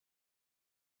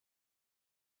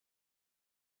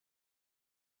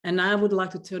And I would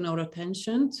like to turn our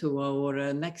attention to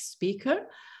our next speaker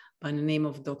by the name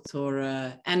of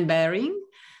Dr. Anne Baring,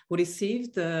 who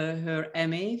received her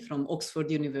MA from Oxford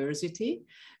University,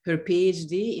 her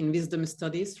PhD in Wisdom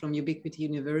Studies from Ubiquity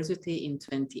University in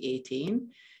 2018.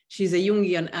 She's a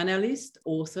Jungian analyst,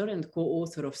 author, and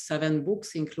co-author of 7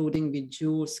 books, including with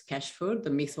Jules Cashford, The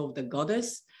Myth of the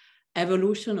Goddess,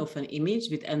 Evolution of an Image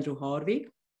with Andrew Harvey,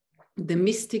 The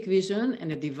Mystic Vision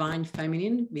and the Divine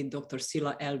Feminine with Dr.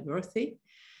 Cilla Elworthy,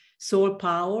 Soul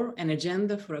Power, an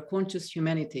Agenda for a Conscious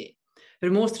Humanity. Her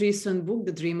most recent book,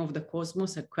 The Dream of the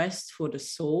Cosmos, A Quest for the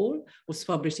Soul, was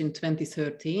published in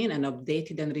 2013 and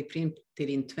updated and reprinted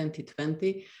in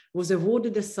 2020, was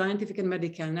awarded the Scientific and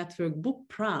Medical Network Book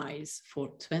Prize for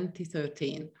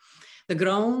 2013. The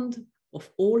ground of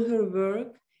all her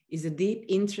work is a deep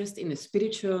interest in the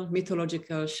spiritual,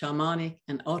 mythological, shamanic,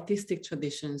 and artistic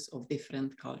traditions of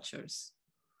different cultures.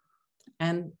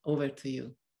 And over to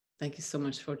you. Thank you so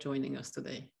much for joining us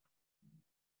today.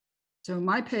 So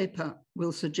my paper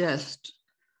will suggest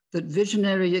that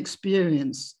visionary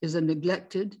experience is a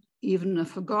neglected, even a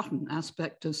forgotten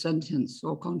aspect of sentience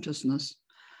or consciousness,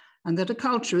 and that a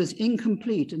culture is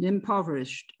incomplete and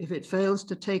impoverished if it fails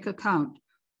to take account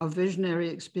of visionary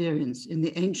experience in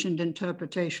the ancient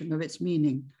interpretation of its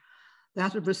meaning,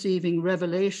 that of receiving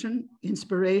revelation,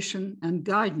 inspiration, and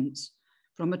guidance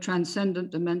from a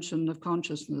transcendent dimension of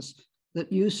consciousness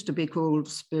that used to be called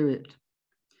spirit.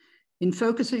 In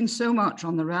focusing so much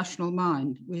on the rational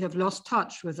mind, we have lost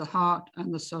touch with the heart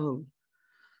and the soul.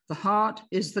 The heart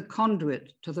is the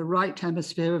conduit to the right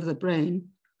hemisphere of the brain,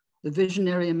 the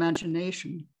visionary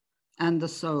imagination, and the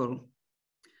soul.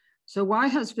 So why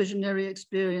has visionary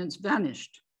experience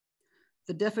vanished?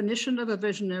 The definition of a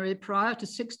visionary prior to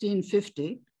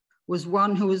 1650 was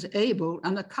one who was able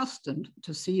and accustomed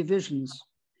to see visions.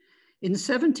 In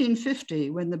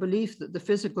 1750, when the belief that the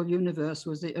physical universe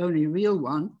was the only real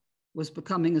one was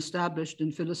becoming established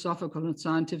in philosophical and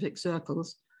scientific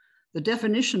circles, the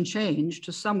definition changed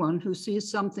to someone who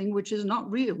sees something which is not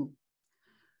real.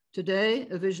 Today,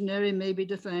 a visionary may be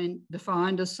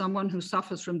defined as someone who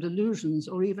suffers from delusions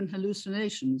or even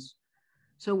hallucinations.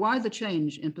 So why the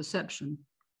change in perception?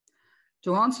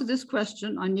 To answer this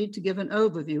question, I need to give an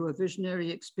overview of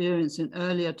visionary experience in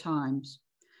earlier times.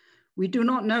 We do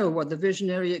not know what the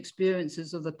visionary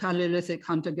experiences of the Paleolithic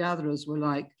hunter-gatherers were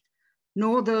like,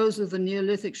 nor those of the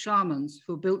Neolithic shamans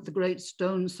who built the great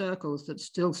stone circles that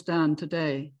still stand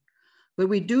today. But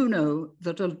we do know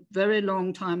that a very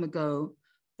long time ago,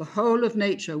 the whole of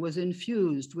nature was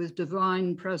infused with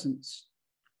divine presence.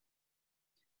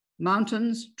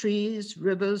 Mountains, trees,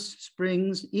 rivers,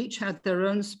 springs, each had their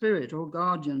own spirit or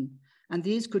guardian, and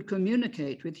these could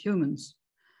communicate with humans.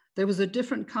 There was a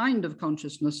different kind of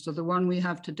consciousness to the one we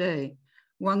have today,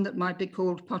 one that might be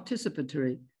called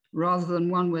participatory, rather than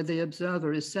one where the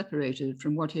observer is separated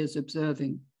from what he is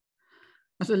observing.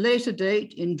 At a later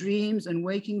date, in dreams and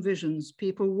waking visions,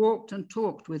 people walked and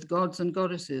talked with gods and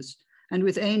goddesses, and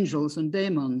with angels and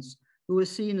daemons, who were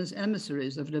seen as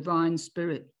emissaries of divine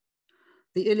spirit.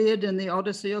 The Iliad and the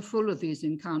Odyssey are full of these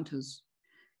encounters.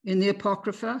 In the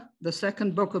Apocrypha, the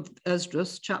second book of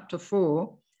Esdras, chapter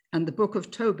 4, and the book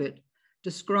of Tobit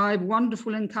describe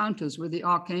wonderful encounters with the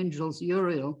archangels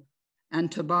Uriel and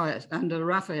Tobias and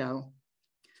Raphael.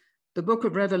 The book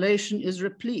of Revelation is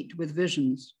replete with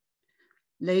visions.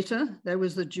 Later, there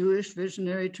was the Jewish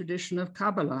visionary tradition of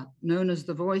Kabbalah, known as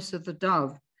the voice of the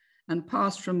dove, and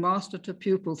passed from master to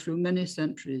pupil through many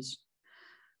centuries.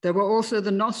 There were also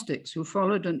the Gnostics, who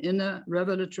followed an inner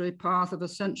revelatory path of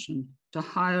ascension to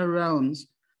higher realms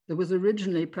that was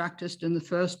originally practiced in the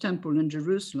first temple in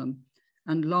Jerusalem,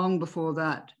 and long before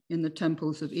that in the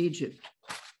temples of Egypt.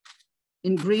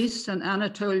 In Greece and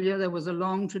Anatolia, there was a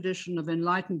long tradition of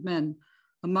enlightened men,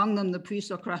 among them the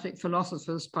pre-Socratic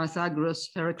philosophers Pythagoras,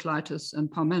 Heraclitus, and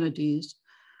Parmenides,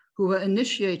 who were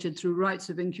initiated through rites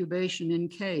of incubation in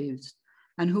caves,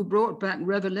 and who brought back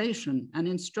revelation and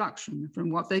instruction from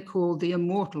what they called the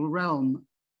immortal realm.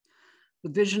 The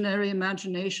visionary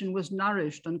imagination was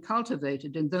nourished and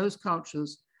cultivated in those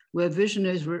cultures where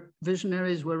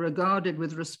visionaries were regarded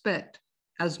with respect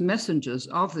as messengers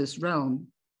of this realm.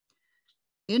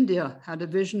 India had a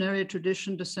visionary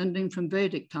tradition descending from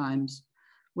Vedic times,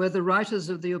 where the writers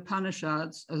of the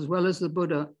Upanishads, as well as the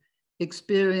Buddha,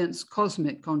 experienced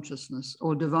cosmic consciousness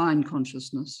or divine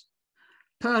consciousness.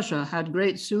 Persia had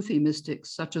great Sufi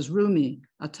mystics such as Rumi,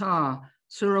 Attar,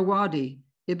 Surawadi,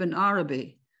 Ibn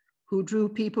Arabi, who drew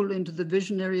people into the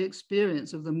visionary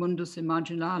experience of the mundus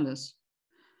imaginalis.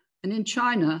 And in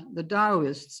China, the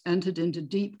Taoists entered into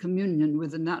deep communion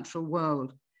with the natural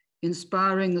world,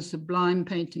 inspiring the sublime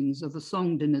paintings of the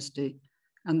Song dynasty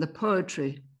and the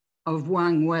poetry of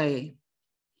Wang Wei.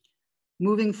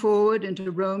 Moving forward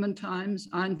into Roman times,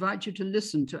 I invite you to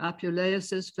listen to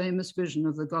Apuleius's famous vision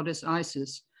of the goddess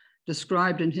Isis,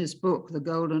 described in his book, The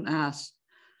Golden Ass,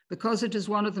 because it is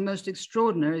one of the most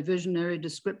extraordinary visionary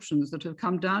descriptions that have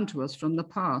come down to us from the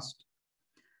past.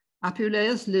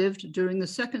 Apuleius lived during the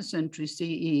 2nd century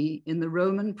CE in the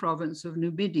Roman province of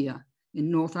Numidia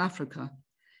in North Africa.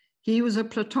 He was a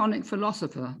Platonic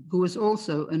philosopher who was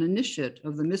also an initiate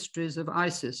of the mysteries of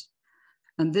Isis,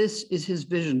 and this is his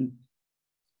vision.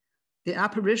 The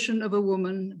apparition of a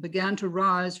woman began to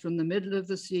rise from the middle of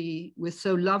the sea with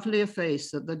so lovely a face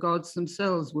that the gods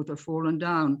themselves would have fallen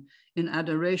down in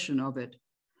adoration of it.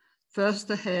 First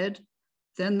the head,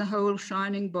 then the whole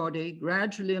shining body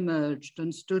gradually emerged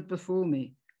and stood before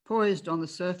me, poised on the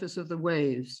surface of the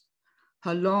waves.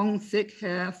 Her long, thick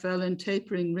hair fell in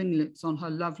tapering ringlets on her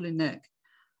lovely neck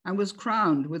and was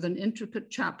crowned with an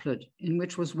intricate chaplet in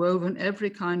which was woven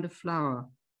every kind of flower.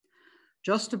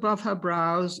 Just above her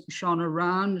brows shone a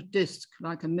round disk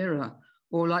like a mirror,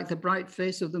 or like the bright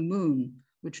face of the moon,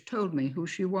 which told me who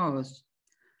she was.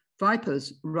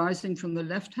 Vipers rising from the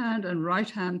left hand and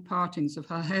right hand partings of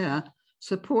her hair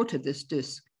supported this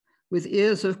disk, with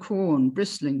ears of corn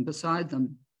bristling beside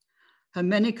them. Her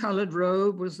many-colored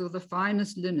robe was of the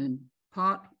finest linen.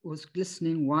 Part was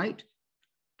glistening white,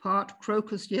 part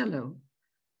crocus yellow,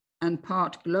 and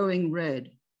part glowing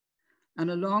red. And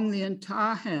along the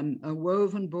entire hem, a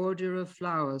woven border of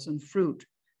flowers and fruit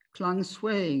clung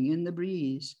swaying in the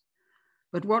breeze.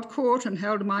 But what caught and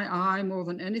held my eye more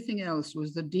than anything else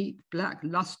was the deep black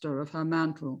luster of her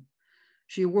mantle.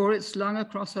 She wore it slung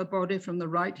across her body from the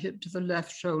right hip to the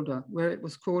left shoulder, where it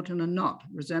was caught in a knot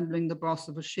resembling the boss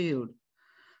of a shield.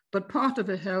 But part of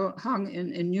it hung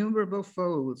in innumerable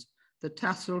folds, the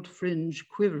tasseled fringe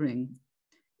quivering.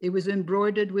 It was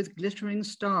embroidered with glittering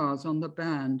stars on the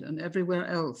band and everywhere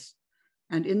else,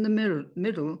 and in the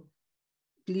middle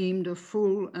gleamed a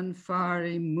full and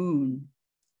fiery moon.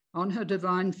 On her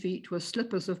divine feet were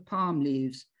slippers of palm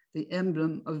leaves, the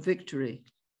emblem of victory.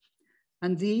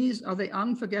 And these are the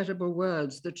unforgettable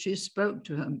words that she spoke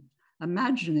to him.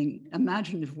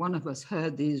 Imagine if one of us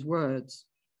heard these words.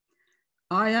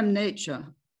 I am nature,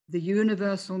 the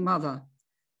universal mother,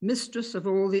 mistress of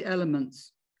all the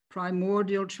elements,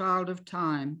 primordial child of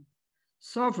time,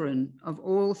 sovereign of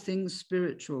all things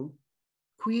spiritual,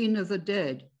 queen of the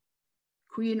dead,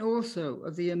 queen also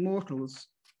of the immortals,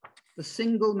 the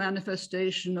single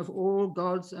manifestation of all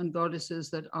gods and goddesses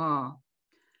that are.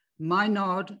 My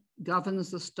nod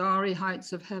governs the starry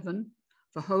heights of heaven,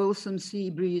 the wholesome sea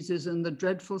breezes and the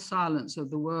dreadful silence of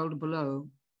the world below.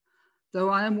 Though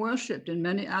I am worshipped in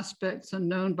many aspects and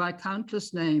known by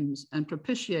countless names and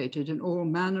propitiated in all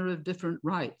manner of different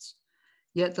rites,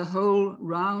 yet the whole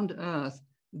round earth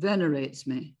venerates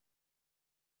me.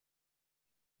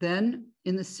 Then,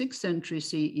 in the 6th century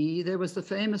CE, there was the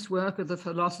famous work of the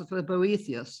philosopher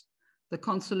Boethius, The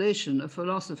Consolation of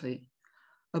Philosophy,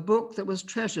 a book that was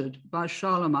treasured by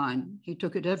Charlemagne. He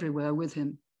took it everywhere with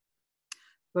him.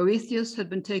 Boethius had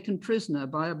been taken prisoner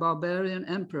by a barbarian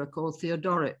emperor called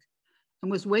Theodoric and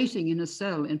was waiting in a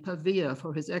cell in Pavia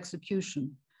for his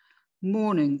execution,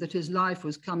 mourning that his life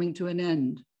was coming to an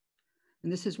end.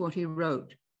 And this is what he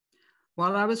wrote.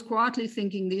 While I was quietly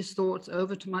thinking these thoughts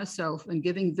over to myself and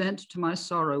giving vent to my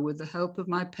sorrow with the help of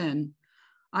my pen,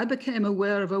 I became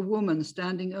aware of a woman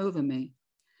standing over me.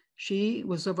 She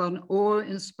was of an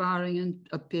awe-inspiring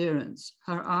appearance,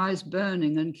 her eyes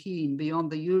burning and keen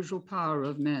beyond the usual power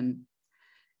of men.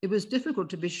 It was difficult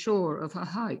to be sure of her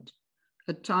height.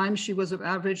 At times she was of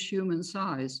average human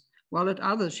size, while at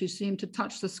others she seemed to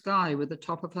touch the sky with the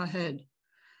top of her head.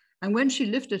 And when she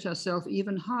lifted herself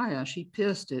even higher, she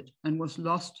pierced it and was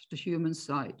lost to human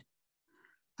sight.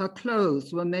 Her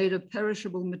clothes were made of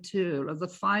perishable material of the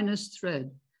finest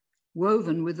thread,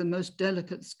 woven with the most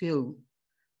delicate skill.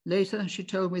 Later, she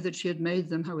told me that she had made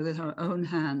them with her own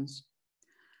hands.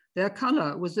 Their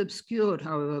color was obscured,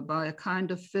 however, by a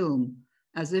kind of film,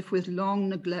 as if with long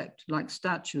neglect, like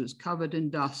statues covered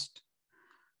in dust.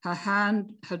 Her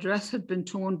dress had been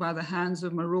torn by the hands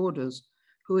of marauders,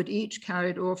 who had each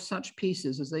carried off such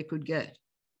pieces as they could get.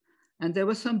 And there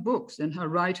were some books in her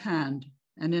right hand,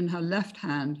 and in her left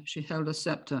hand she held a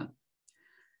scepter.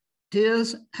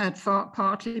 Tears had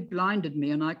partly blinded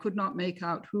me, and I could not make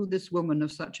out who this woman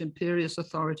of such imperious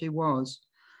authority was.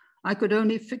 I could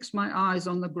only fix my eyes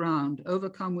on the ground,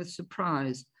 overcome with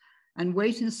surprise, and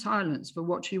wait in silence for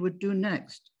what she would do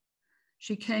next.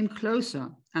 She came closer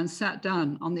and sat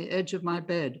down on the edge of my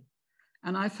bed,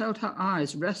 and I felt her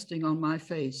eyes resting on my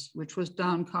face, which was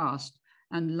downcast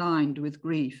and lined with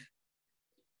grief.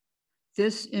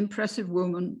 This impressive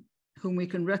woman, whom we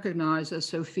can recognize as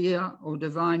Sophia or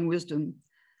divine wisdom,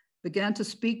 began to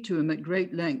speak to him at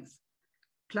great length,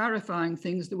 clarifying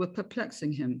things that were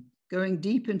perplexing him, going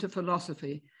deep into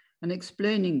philosophy and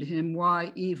explaining to him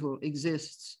why evil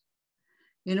exists.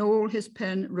 In all, his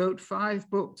pen wrote 5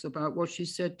 books about what she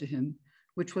said to him,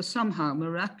 which were somehow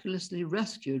miraculously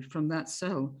rescued from that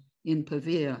cell in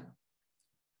Pavia.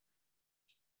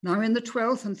 Now, in the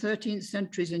 12th and 13th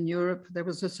centuries in Europe, there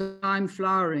was a sublime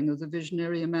flowering of the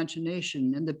visionary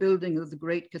imagination in the building of the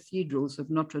great cathedrals of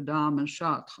Notre Dame and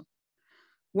Chartres.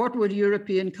 What would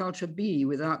European culture be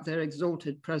without their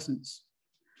exalted presence?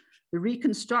 The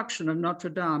reconstruction of Notre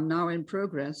Dame, now in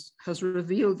progress, has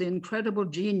revealed the incredible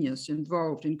genius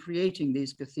involved in creating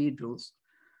these cathedrals.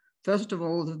 First of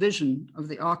all, the vision of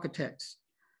the architects,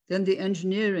 then the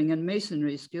engineering and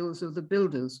masonry skills of the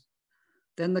builders,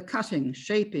 then the cutting,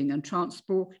 shaping, and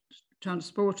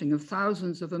transporting of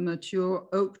thousands of mature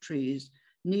oak trees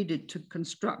needed to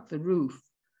construct the roof,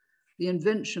 the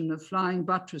invention of flying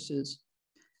buttresses,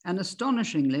 and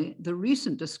astonishingly, the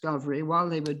recent discovery while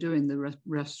they were doing the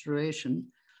restoration,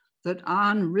 that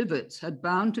iron rivets had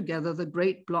bound together the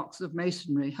great blocks of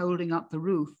masonry holding up the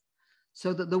roof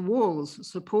so that the walls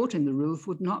supporting the roof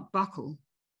would not buckle.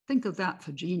 Think of that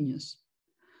for genius.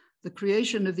 The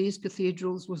creation of these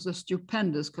cathedrals was a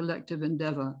stupendous collective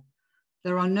endeavor.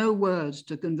 There are no words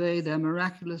to convey their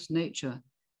miraculous nature,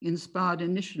 inspired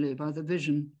initially by the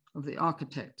vision of the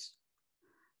architects.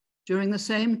 During the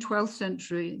same 12th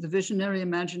century, the visionary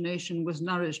imagination was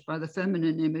nourished by the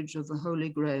feminine image of the Holy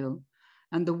Grail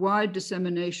and the wide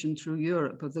dissemination through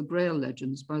Europe of the Grail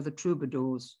legends by the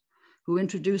troubadours, who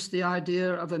introduced the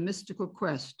idea of a mystical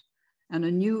quest and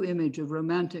a new image of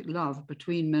romantic love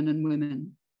between men and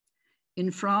women. In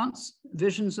France,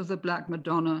 visions of the Black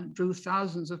Madonna drew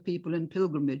thousands of people in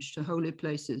pilgrimage to holy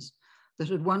places that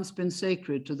had once been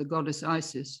sacred to the goddess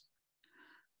Isis.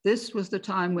 This was the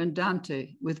time when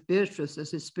Dante, with Beatrice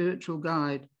as his spiritual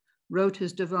guide, wrote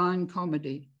his Divine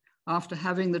Comedy after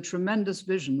having the tremendous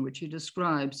vision which he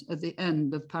describes at the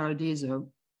end of Paradiso.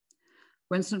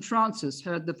 When St. Francis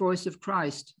heard the voice of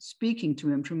Christ speaking to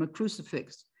him from a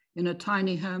crucifix in a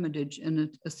tiny hermitage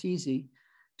in Assisi,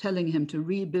 telling him to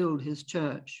rebuild his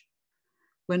church.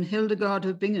 When Hildegard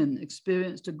of Bingen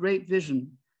experienced a great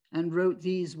vision and wrote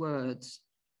these words,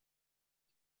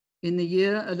 "In the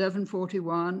year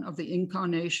 1141 of the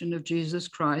incarnation of Jesus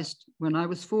Christ, when I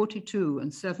was 42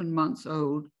 and 7 months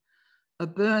old, a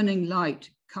burning light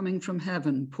coming from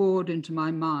heaven poured into my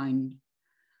mind.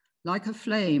 Like a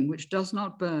flame which does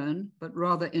not burn, but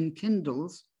rather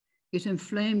enkindles, it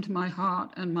inflamed my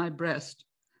heart and my breast,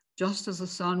 just as the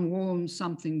sun warms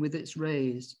something with its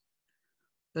rays.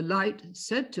 The light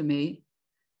said to me,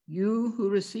 'You who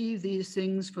receive these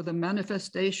things for the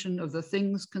manifestation of the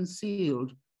things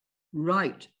concealed,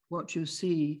 write what you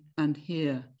see and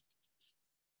hear.'"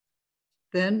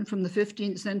 Then from the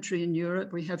 15th century in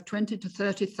Europe, we have 20 to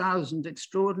 30,000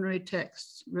 extraordinary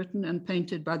texts written and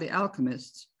painted by the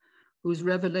alchemists, whose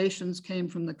revelations came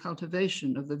from the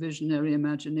cultivation of the visionary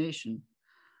imagination,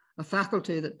 a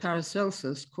faculty that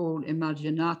Paracelsus called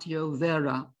imaginatio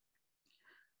vera.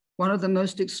 One of the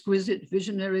most exquisite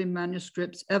visionary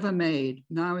manuscripts ever made,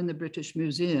 now in the British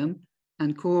Museum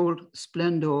and called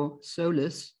Splendor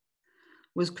Solis,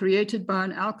 was created by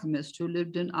an alchemist who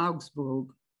lived in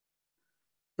Augsburg.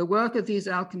 The work of these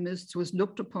alchemists was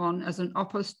looked upon as an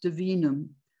opus divinum,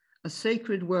 a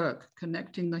sacred work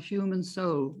connecting the human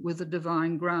soul with the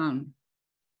divine ground.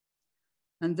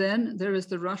 And then there is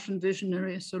the Russian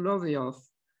visionary Solovyov,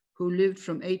 who lived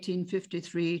from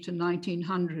 1853 to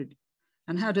 1900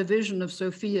 and had a vision of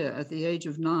Sophia at the age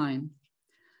of 9.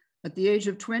 At the age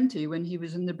of 20, when he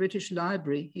was in the British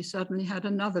Library, he suddenly had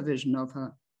another vision of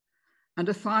her, and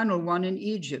a final one in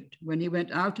Egypt when he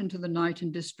went out into the night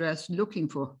in distress looking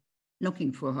for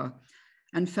her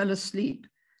and fell asleep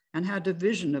and had a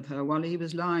vision of her while he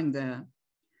was lying there.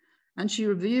 And she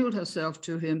revealed herself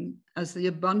to him as the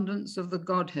abundance of the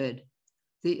Godhead,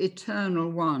 the eternal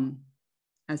one,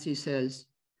 as he says,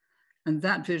 and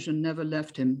that vision never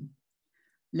left him.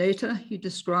 Later, he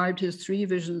described his 3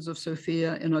 visions of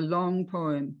Sophia in a long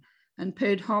poem and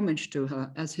paid homage to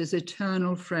her as his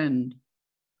eternal friend,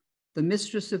 the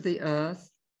mistress of the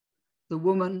earth, the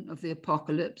woman of the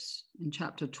apocalypse in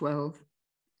chapter 12,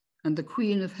 and the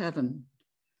queen of heaven,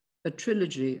 a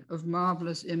trilogy of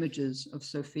marvelous images of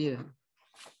Sophia.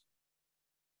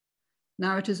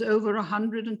 Now it is over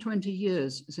 120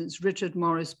 years since Richard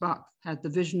Morris Buck had the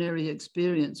visionary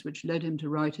experience which led him to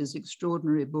write his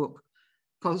extraordinary book,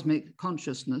 Cosmic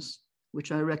Consciousness,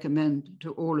 which I recommend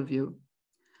to all of you.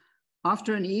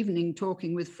 After an evening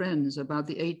talking with friends about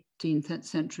the 18th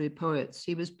century poets,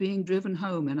 he was being driven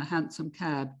home in a hansom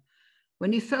cab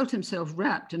when he felt himself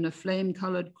wrapped in a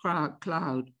flame-colored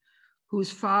cloud whose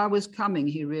fire was coming,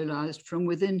 he realized, from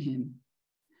within him.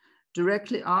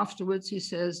 Directly afterwards, he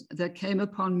says, there came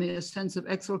upon me a sense of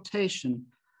exaltation,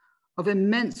 of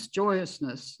immense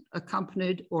joyousness,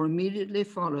 accompanied or immediately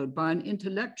followed by an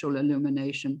intellectual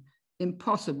illumination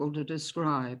impossible to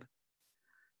describe.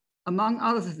 Among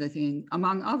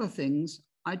other things,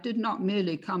 I did not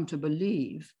merely come to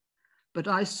believe, but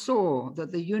I saw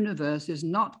that the universe is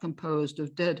not composed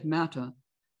of dead matter,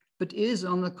 but is,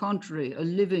 on the contrary, a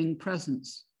living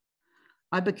presence.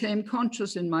 I became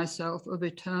conscious in myself of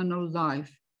eternal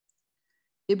life.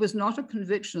 It was not a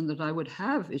conviction that I would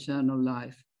have eternal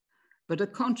life, but a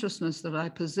consciousness that I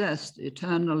possessed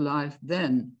eternal life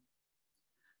then.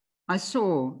 I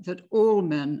saw that all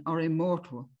men are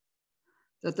immortal,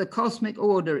 that the cosmic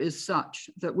order is such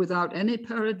that without any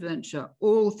peradventure,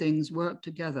 all things work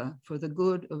together for the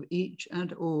good of each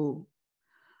and all,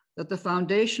 that the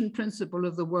foundation principle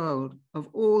of the world, of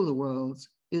all the worlds,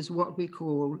 is what we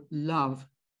call love,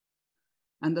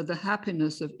 and that the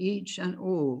happiness of each and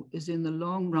all is in the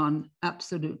long run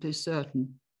absolutely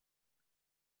certain.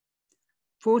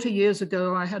 40 years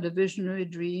ago, I had a visionary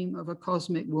dream of a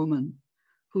cosmic woman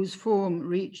whose form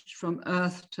reached from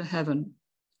earth to heaven.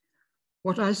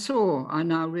 What I saw, I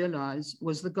now realize,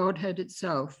 was the Godhead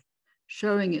itself,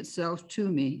 showing itself to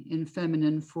me in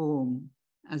feminine form,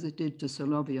 as it did to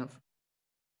Solovyov.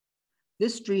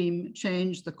 This dream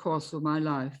changed the course of my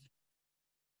life.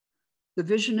 The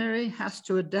visionary has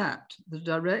to adapt the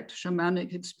direct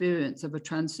shamanic experience of a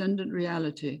transcendent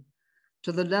reality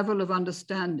to the level of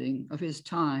understanding of his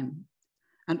time,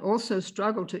 and also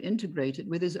struggle to integrate it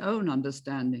with his own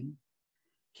understanding.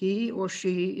 He or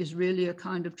she is really a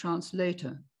kind of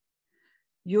translator.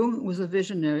 Jung was a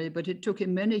visionary, but it took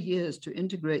him many years to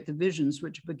integrate the visions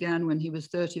which began when he was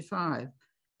 35,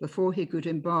 before he could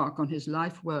embark on his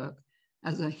life work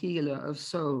as a healer of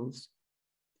souls.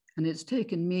 And it's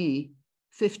taken me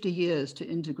 50 years to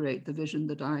integrate the vision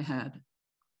that I had.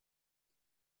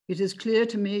 It is clear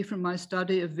to me from my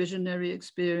study of visionary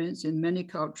experience in many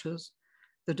cultures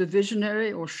that a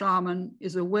visionary or shaman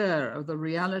is aware of the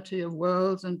reality of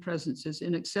worlds and presences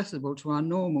inaccessible to our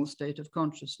normal state of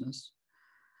consciousness.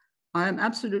 I am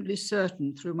absolutely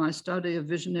certain through my study of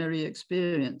visionary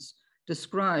experience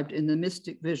described in The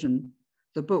Mystic Vision,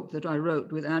 the book that I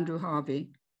wrote with Andrew Harvey,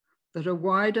 that a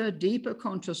wider, deeper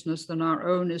consciousness than our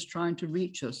own is trying to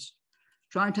reach us,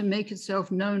 trying to make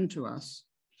itself known to us.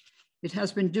 It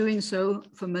has been doing so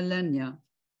for millennia.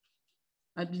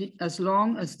 As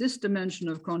long as this dimension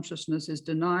of consciousness is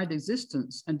denied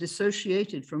existence and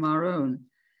dissociated from our own,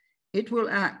 it will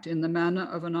act in the manner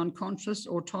of an unconscious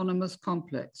autonomous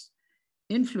complex,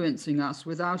 influencing us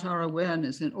without our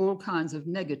awareness in all kinds of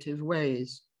negative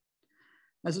ways.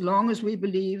 As long as we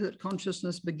believe that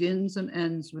consciousness begins and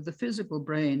ends with the physical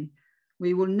brain,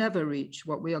 we will never reach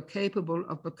what we are capable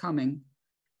of becoming,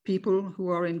 people who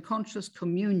are in conscious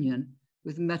communion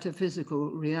with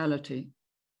metaphysical reality.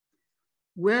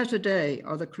 Where today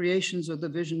are the creations of the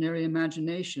visionary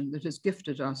imagination that has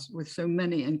gifted us with so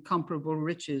many incomparable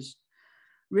riches,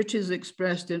 riches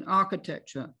expressed in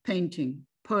architecture, painting,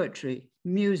 poetry,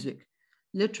 music,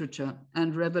 literature,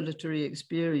 and revelatory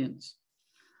experience?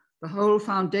 The whole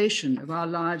foundation of our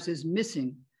lives is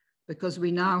missing because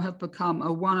we now have become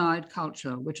a one-eyed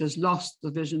culture which has lost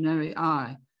the visionary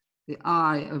eye, the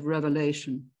eye of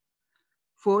revelation.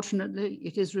 Fortunately,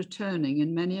 it is returning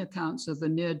in many accounts of the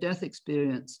near-death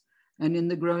experience and in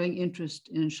the growing interest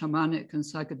in shamanic and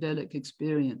psychedelic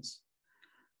experience.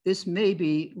 This may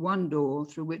be one door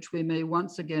through which we may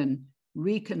once again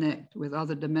reconnect with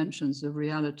other dimensions of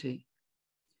reality.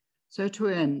 So to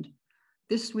end,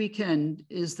 this weekend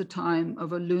is the time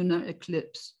of a lunar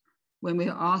eclipse when we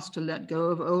are asked to let go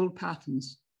of old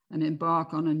patterns and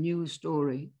embark on a new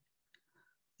story.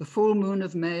 The full moon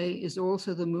of May is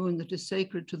also the moon that is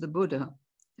sacred to the Buddha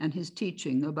and his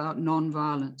teaching about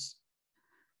non-violence.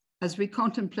 As we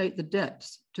contemplate the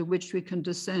depths to which we can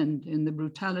descend in the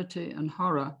brutality and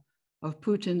horror of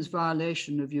Putin's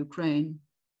violation of Ukraine,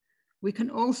 we can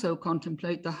also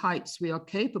contemplate the heights we are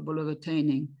capable of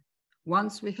attaining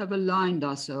once we have aligned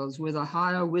ourselves with a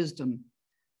higher wisdom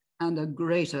and a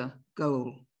greater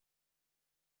goal.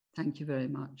 Thank you very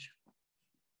much.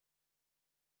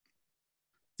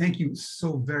 Thank you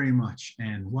so very much.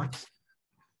 And what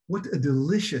a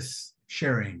delicious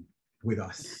sharing with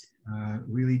us.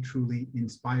 Really, truly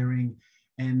inspiring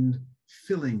and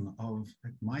filling of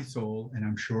my soul, and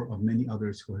I'm sure of many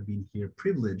others who have been here,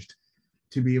 privileged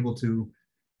to be able to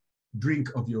drink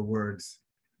of your words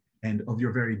and of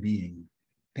your very being.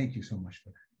 Thank you so much for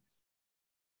that.